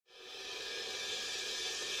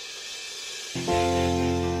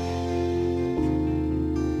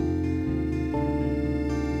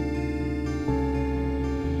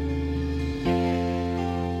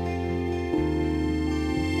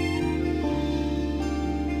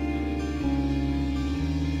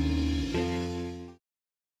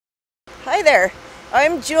Hi there,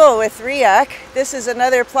 I'm Jewel with REAC. This is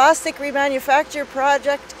another plastic remanufacture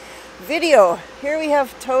project video. Here we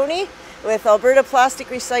have Tony with Alberta Plastic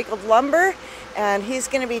Recycled Lumber, and he's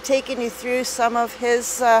going to be taking you through some of his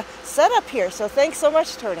setup here. So thanks so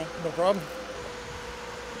much, Tony. No problem.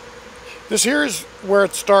 This here is where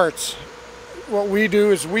it starts. What we do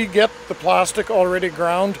is we get the plastic already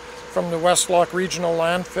ground from the Westlock Regional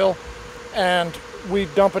Landfill, and we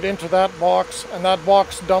dump it into that box, and that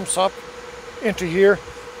box dumps up into here.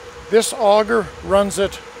 This auger runs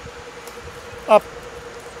it up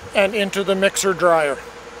and into the mixer dryer.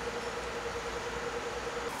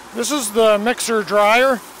 This is the mixer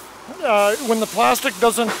dryer. When the plastic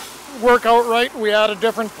doesn't work out right, we add a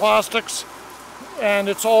different plastics, and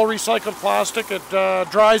it's all recycled plastic. It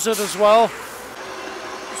dries it as well.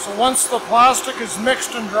 So once the plastic is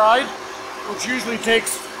mixed and dried, which usually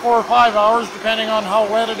takes 4 or 5 hours depending on how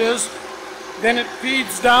wet it is, then it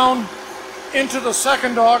feeds down into the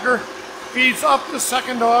second auger, feeds up the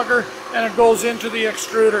second auger, and it goes into the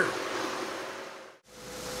extruder.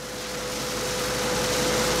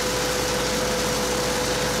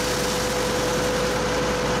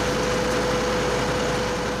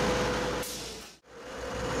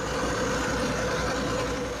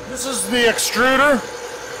 This is the extruder,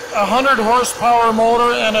 a 100 horsepower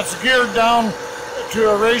motor, and it's geared down to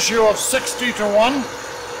a ratio of 60 to 1,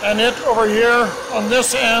 and it over here on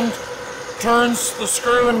this end turns the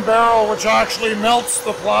screw and barrel, which actually melts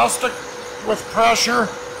the plastic with pressure,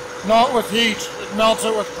 not with heat. It melts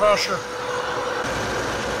it with pressure.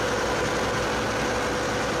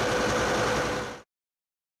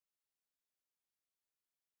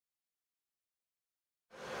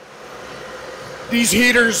 These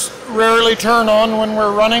heaters rarely turn on when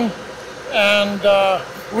we're running, and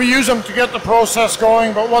we use them to get the process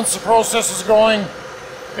going, but once the process is going,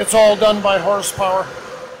 it's all done by horsepower.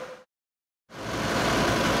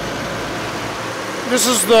 This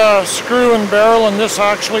is the screw and barrel, and this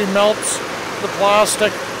actually melts the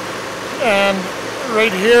plastic, and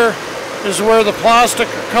right here is where the plastic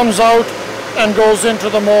comes out and goes into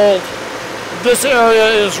the mold. This area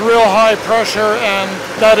is real high pressure, and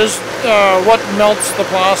that is what melts the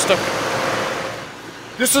plastic.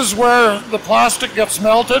 This is where the plastic gets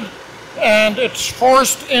melted, and it's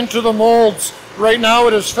forced into the molds. Right now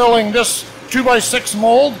it is filling this 2x6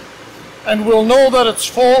 mold, and we'll know that it's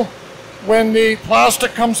full when the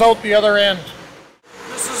plastic comes out the other end.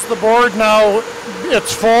 This is the board now.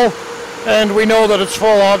 It's full, and we know that it's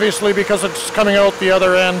full obviously because it's coming out the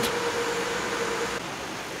other end.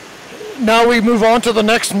 Now we move on to the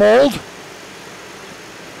next mold,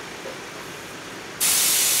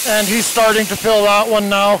 and he's starting to fill that one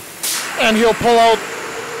now, and he'll pull out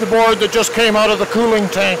the board that just came out of the cooling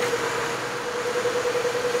tank.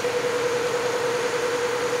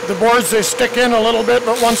 The boards, they stick in a little bit,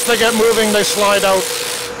 but once they get moving, they slide out.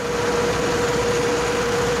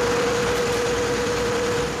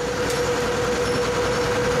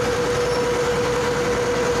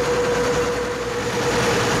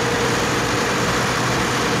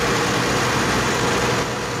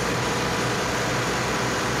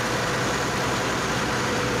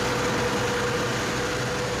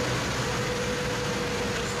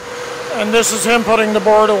 And this is him putting the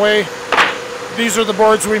board away. These are the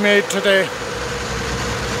boards we made today.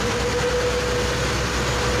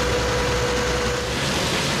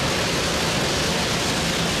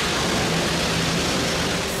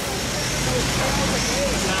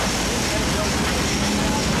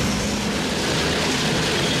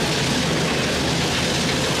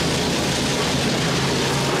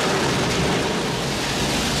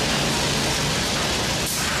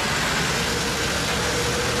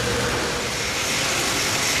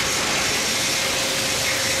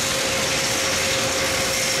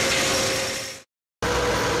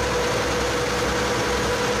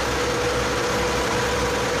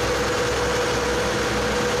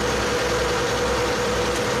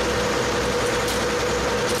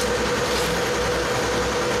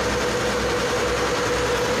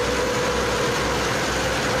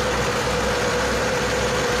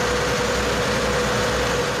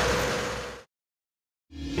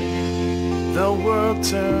 The world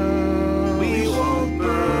turns, we won't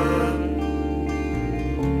burn.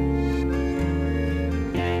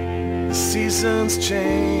 The seasons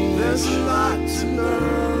change, there's a lot to learn.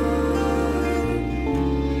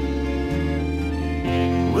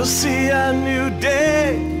 We'll see a new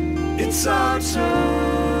day, it's our turn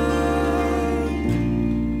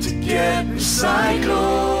to get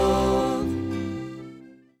recycled.